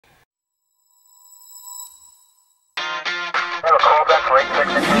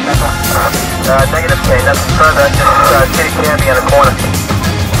Negative K, nothing further, just kitty candy in the corner.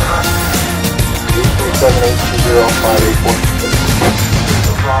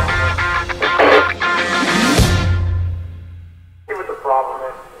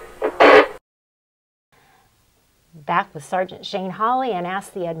 Back with Sergeant Shane Hawley and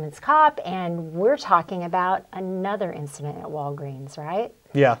Ask the Edmonds Cop, and we're talking about another incident at Walgreens, right?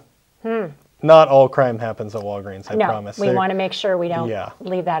 Yeah. Not all crime happens at Walgreens, I promise. We want to make sure we don't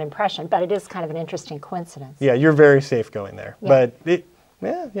leave that impression, but it is kind of an interesting coincidence. Yeah, you're very safe going there. Yeah. But, you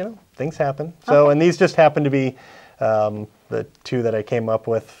know, things happen. So, and these just happen to be the two that I came up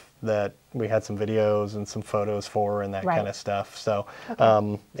with that we had some videos and some photos for and that kind of stuff. So,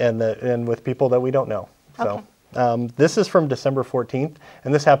 and with people that we don't know. So. This is from December 14th,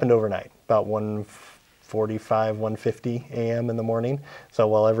 and this happened overnight, about 1:45, 1:50 a.m. in the morning. So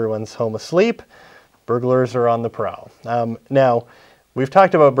while everyone's home asleep, burglars are on the prowl. Now, we've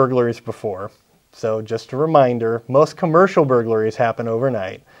talked about burglaries before, so just a reminder, most commercial burglaries happen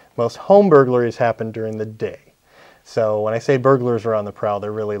overnight. Most home burglaries happen during the day. So when I say burglars are on the prowl,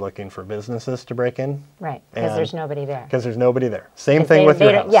 they're really looking for businesses to break in. Right, because there's nobody there. Because there's nobody there. Same thing with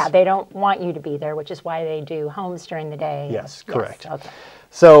your house. Yeah, they don't want you to be there, which is why they do homes during the day. Yes, correct. Yes, okay.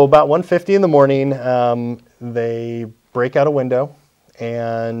 So about 1:50 in the morning, they break out a window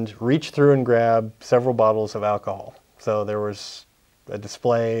and reach through and grab several bottles of alcohol. So there was a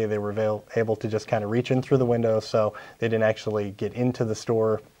display. They were able to just kind of reach in through the window, so they didn't actually get into the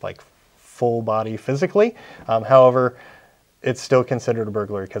store like full body physically. However, it's still considered a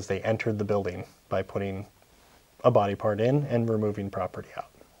burglary because they entered the building by putting a body part in and removing property out.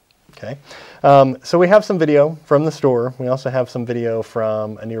 Okay, so we have some video from the store. We also have some video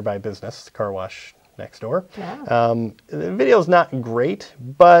from a nearby business, the car wash next door. Yeah. The video's not great,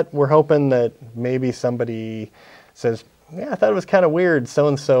 but we're hoping that maybe somebody says, yeah, I thought it was kind of weird.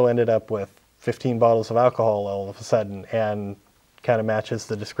 So-and-so ended up with 15 bottles of alcohol all of a sudden, and kind of matches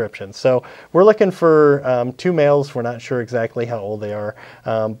the description. So we're looking for two males. We're not sure exactly how old they are,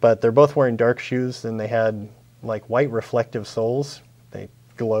 but they're both wearing dark shoes, and they had like white reflective soles. They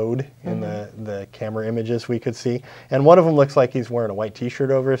glowed in the camera images we could see. And one of them looks like he's wearing a white t-shirt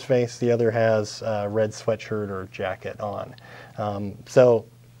over his face. The other has a red sweatshirt or jacket on. So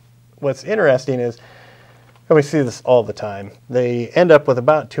what's interesting is, and we see this all the time, they end up with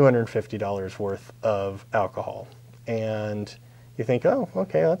about $250 worth of alcohol. And you think, oh,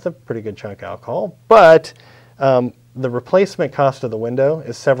 okay, that's a pretty good chunk of alcohol. But the replacement cost of the window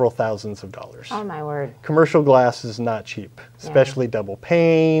is several thousands of dollars. Oh, my word. Commercial glass is not cheap, especially double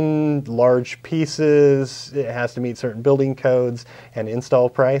pane, large pieces. It has to meet certain building codes and install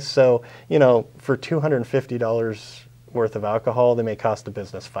price. So, you know, for $250 worth of alcohol, they may cost the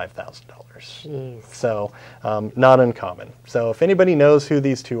business $5,000. Jeez. So not uncommon. So if anybody knows who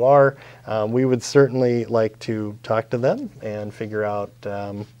these two are, we would certainly like to talk to them and figure out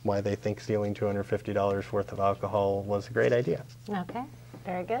why they think stealing $250 worth of alcohol was a great idea. Okay,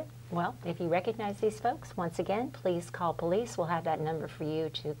 very good. Well, if you recognize these folks, once again, please call police. We'll have that number for you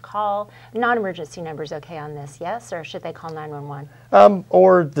to call. Non-emergency number is okay on this, yes? Or should they call 911?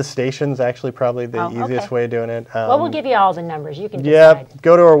 Or the station's actually probably the easiest way of doing it. Well, we'll give you all the numbers. You can decide. Yeah,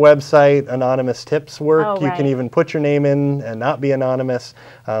 go to our website. Anonymous tips work. Oh, you can even put your name in and not be anonymous.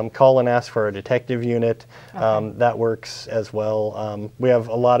 Call and ask for a detective unit. That works as well. We have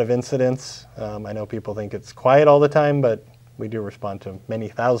a lot of incidents. I know people think it's quiet all the time, but we do respond to many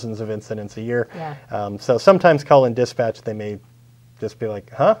thousands of incidents a year. Yeah. So sometimes call in dispatch, they may just be like,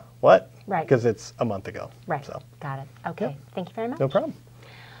 huh, what? Right. Because it's a month ago. Right, so. Got it. Okay, Thank you very much. No problem.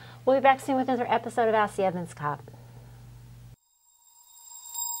 We'll be back soon with another episode of Ask the Edmonds Cop.